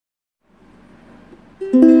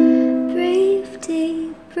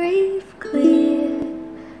deep, breathe clear.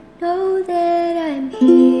 Know that I'm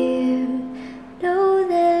here, know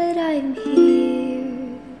that I'm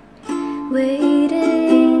here.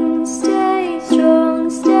 Waiting, stay strong,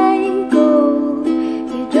 stay gold.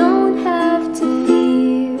 You don't have to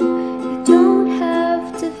fear, you don't have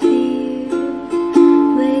to fear.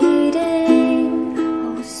 Waiting,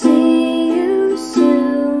 I'll see you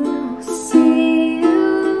soon, I'll see you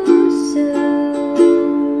soon.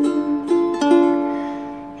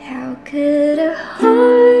 How could a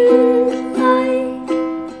heart like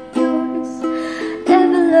yours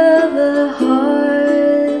ever love a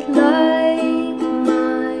heart like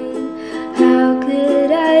mine? How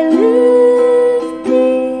could I live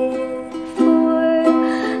before?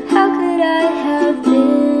 How could I have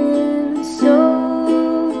been so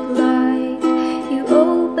blind? You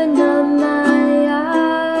opened up my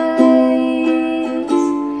eyes,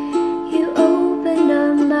 you opened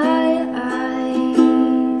up my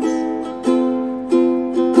eyes.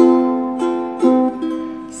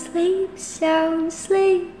 Sleep sound,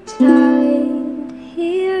 sleep tight,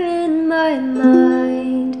 here in my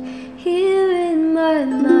mind, here in my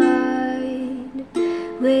mind.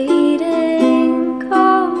 Waiting,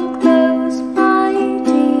 come close, my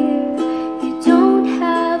dear. You don't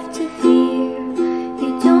have to fear,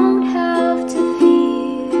 you don't have to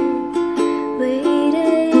fear.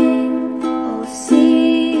 Waiting, I'll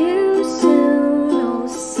see you soon, I'll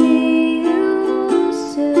see you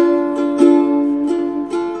soon.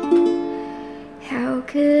 How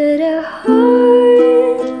could a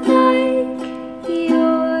heart like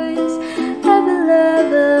yours ever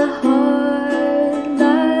love a heart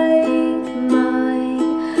like mine?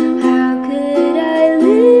 How could I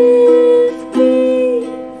live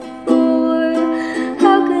before?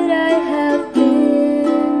 How could I have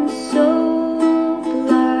been so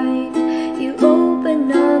blind? You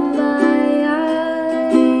opened up my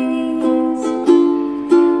eyes,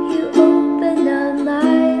 you opened up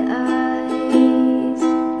my eyes.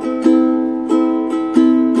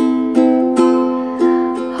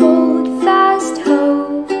 Hold fast,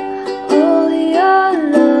 hope, all your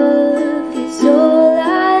love is all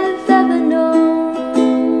I've ever known.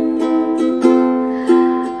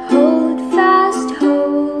 Hold fast,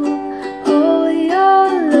 hope, all your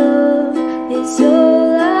love is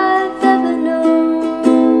all I've ever known.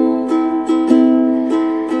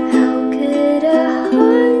 How could a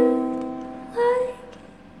heart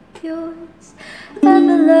like yours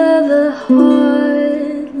ever love a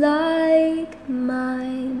heart like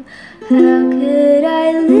mine? How could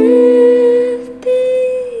I live